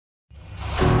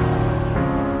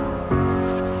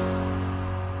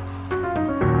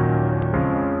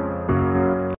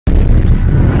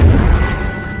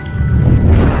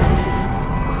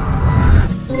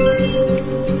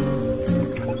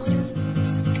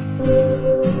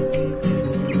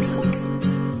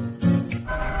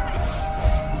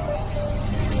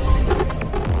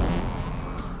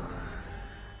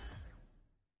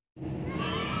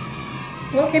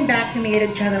aking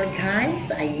YouTube channel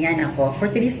guys. Ayan ako. For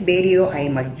today's video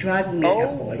ay mag-drug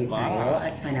makeup po ulit tayo.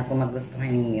 At sana po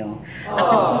magustuhan ninyo. At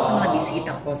po sa mga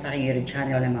bisita po sa aking YouTube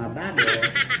channel ng mga bago,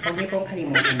 huwag niyo pong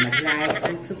kalimutan mag-like,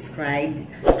 mag-subscribe,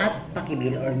 at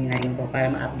pakibell or na rin po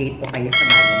para ma-update po kayo sa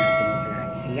bago nating vlog.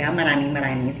 Kaya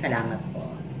maraming salamat po.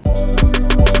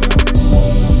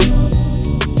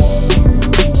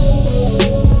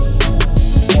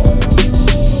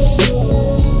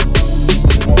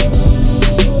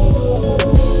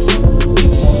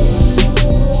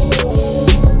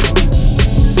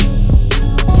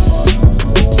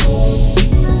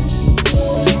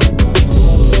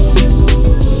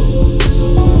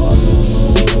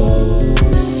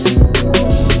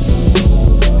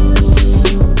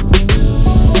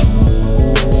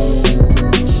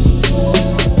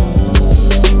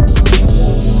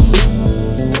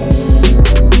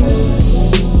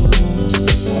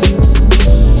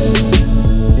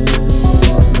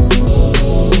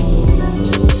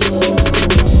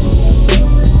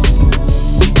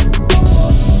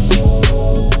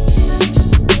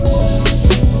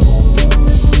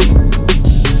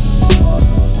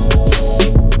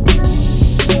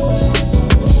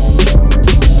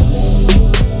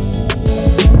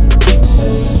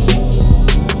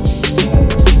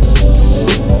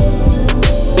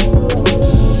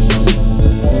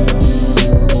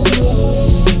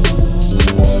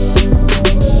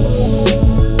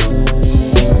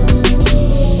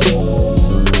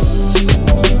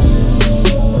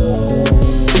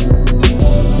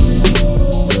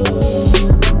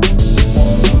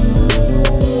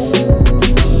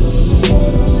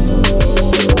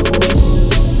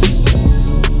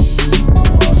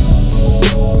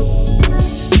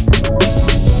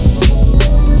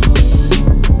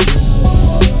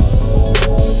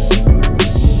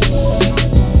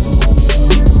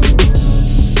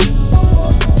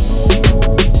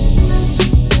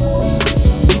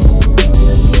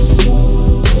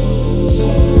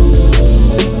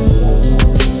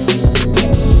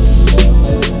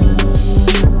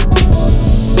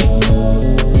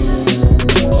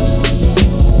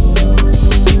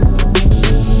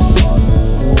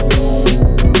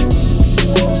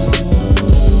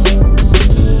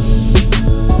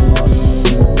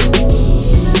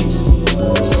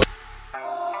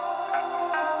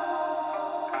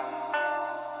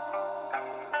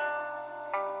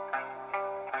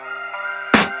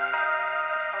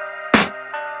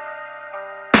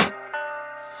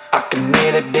 I can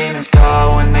hear the demons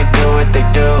call when they do what they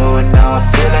do. And now I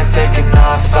feel like taking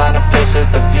off, find a place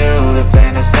with a view. The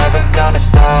pain is never gonna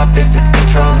stop if it's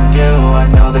controlling you. I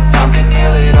know that time can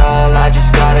heal it all, I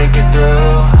just gotta get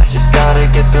through. I just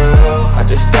gotta get through, I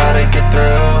just gotta get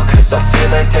through. Cause I feel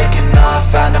like taking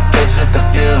off, find a place with a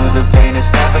view. The pain is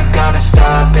never gonna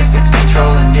stop if it's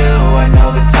controlling you. I know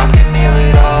that time can heal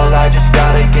it all, I just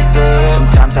gotta get through.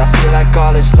 Sometimes I feel like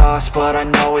all is lost, but I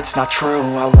know it's not true.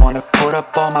 I wanna put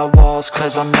up all my walls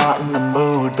cause I'm not in the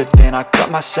mood, but then I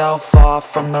cut myself off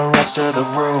from the rest of the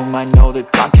room. I know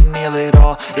that time can heal it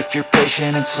all if you're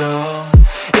patient and soon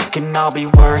it can all be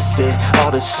worth it,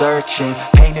 all the searching.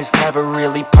 Pain is never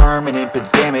really permanent, but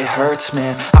damn it hurts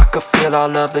man. I could feel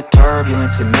all of the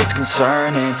turbulence and it's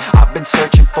concerning. I've been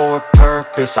searching for a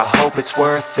purpose, I hope it's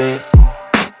worth it.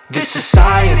 This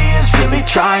society is really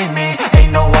trying me.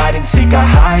 Ain't no hide and seek, I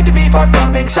hide to be far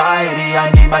from anxiety.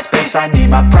 I need my space, I need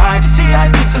my privacy.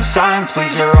 I need some silence,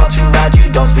 please, you're all too loud.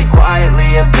 You don't speak quietly,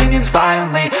 opinions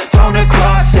violently thrown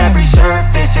across every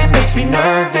surface. It makes me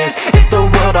nervous, is the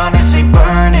world honestly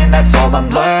burning? That's all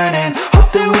I'm learning.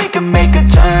 Hope that we can make a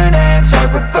turn and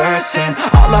start reversing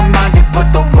all our minds and put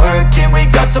the work in. We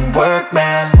got some work,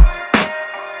 man.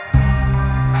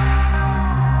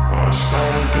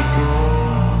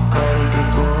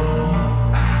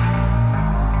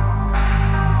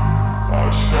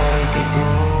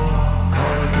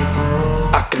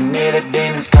 I can hear the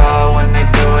demons call when they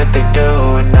do what they do.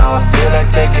 And now I feel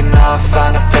like taking off,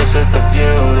 find a place with a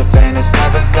view. The pain is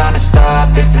never gonna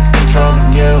stop if it's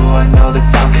controlling you. I know that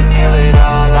time can heal it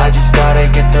all, I just gotta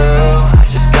get through. I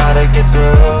just gotta get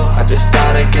through, I just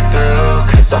gotta get through.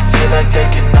 Cause I feel like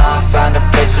taking off, find a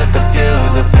place with a view.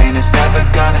 The pain is never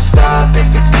gonna stop if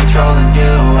it's controlling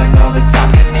you. I know that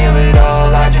time can heal it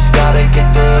all, I just gotta get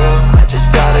through. I just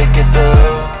gotta get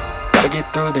through. Gotta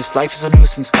get through this, life is a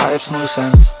nuisance, tie up some loose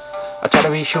ends. I try to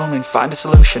be human, find a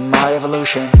solution, my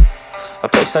evolution. A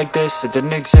place like this, it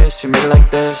didn't exist, we made it like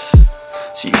this.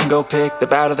 So you can go pick the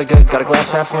bad or the good, got a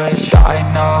glass half wish. I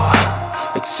know,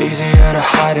 it's easier to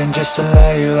hide than just to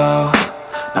lay low.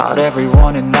 Not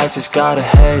everyone in life has got a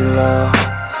halo.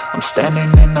 I'm standing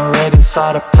in the red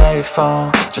inside a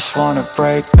payphone, just wanna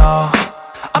break, no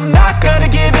I'm not gonna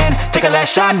give in. Take a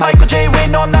last shot, Michael J.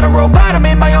 Win. No, I'm not a robot, I'm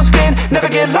in my own skin. Never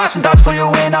get lost when thoughts pull you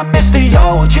in. I miss the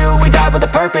old you, we died with a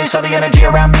purpose. All the energy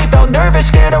around me felt nervous,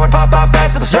 scared I would pop out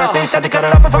fast to the surface. Had to cut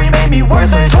it off before you made me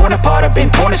worthless. Torn apart, I've been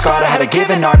torn and scarred. I had a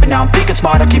given art, but now I'm thinking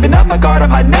smart. I'm keeping up my guard, I'm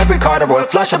hiding every card. A royal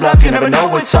flush of love, you never know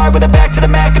what's hard. With a back to the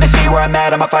mat, gonna see where I'm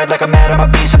at. I'ma fight like I'm mad, I'ma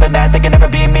be something that they can never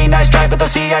be me. Nice try, but they'll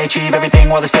see I achieve everything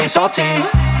while they stay salty.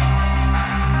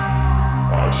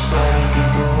 I just gotta get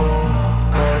through,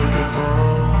 gotta get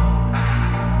through.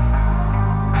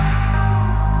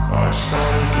 I just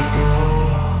gotta get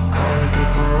through, gotta get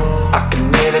through. I can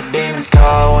hear the demons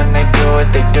call when they do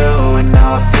what they do. And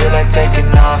now I feel like taking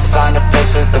off, find a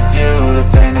place with a view. The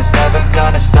pain is never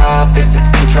gonna stop if it's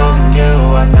controlling you.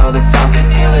 I know that time can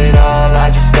heal it all, I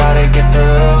just gotta get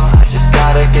through. I just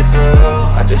gotta get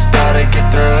through, I just gotta get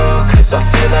through. Cause I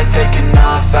feel like taking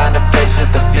off, find a place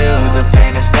with a view. The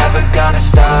pain is never gonna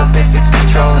stop if it's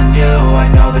controlling you. I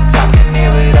know that time can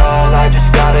heal it all, I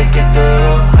just gotta get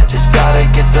through. I just gotta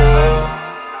get through.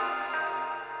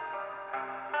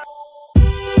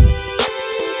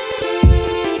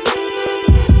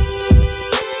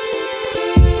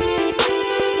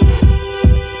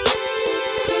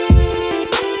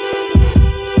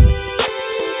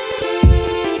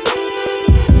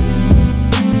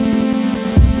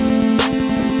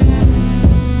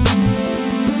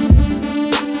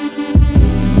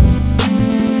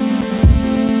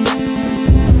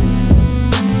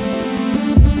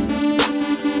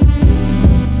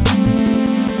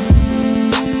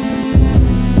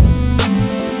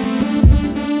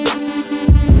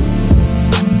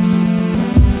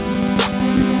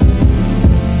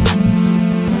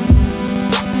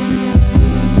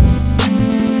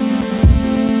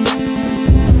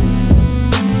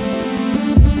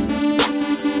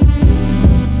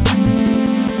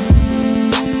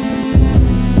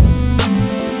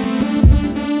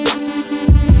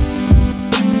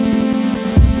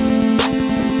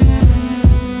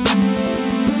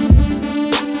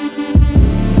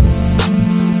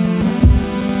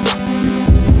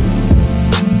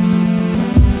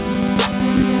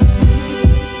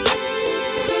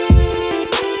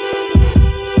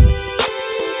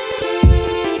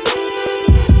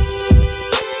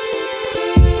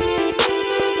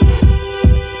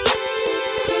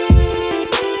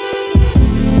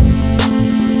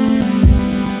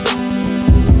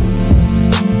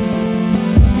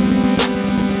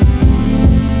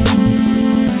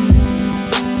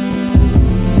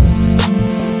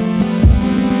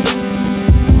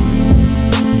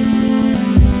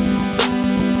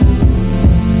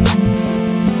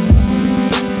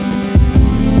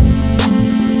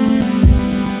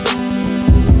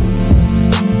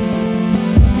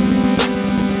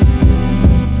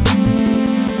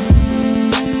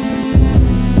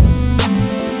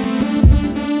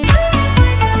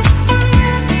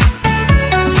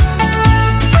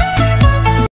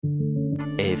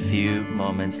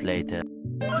 Moments later.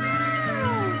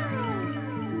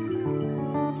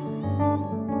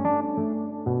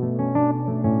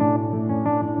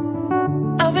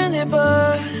 I've been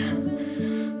deeper,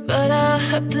 but I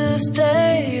have to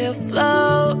stay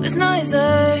afloat. It's not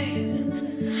easy.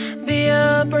 Be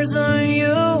a person you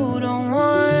don't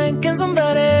want. Can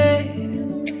somebody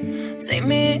take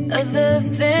me other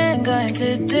thing? Going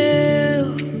to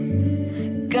do,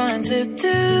 going to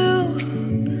do.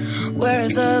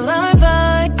 Where's the life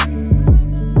I?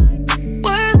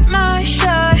 Where's my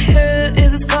childhood?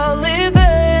 Is this called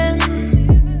living?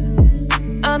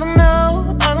 I don't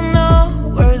know, I don't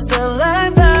know. Where's the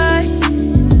life I?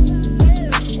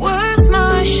 Where's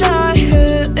my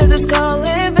childhood? Is this called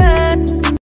living?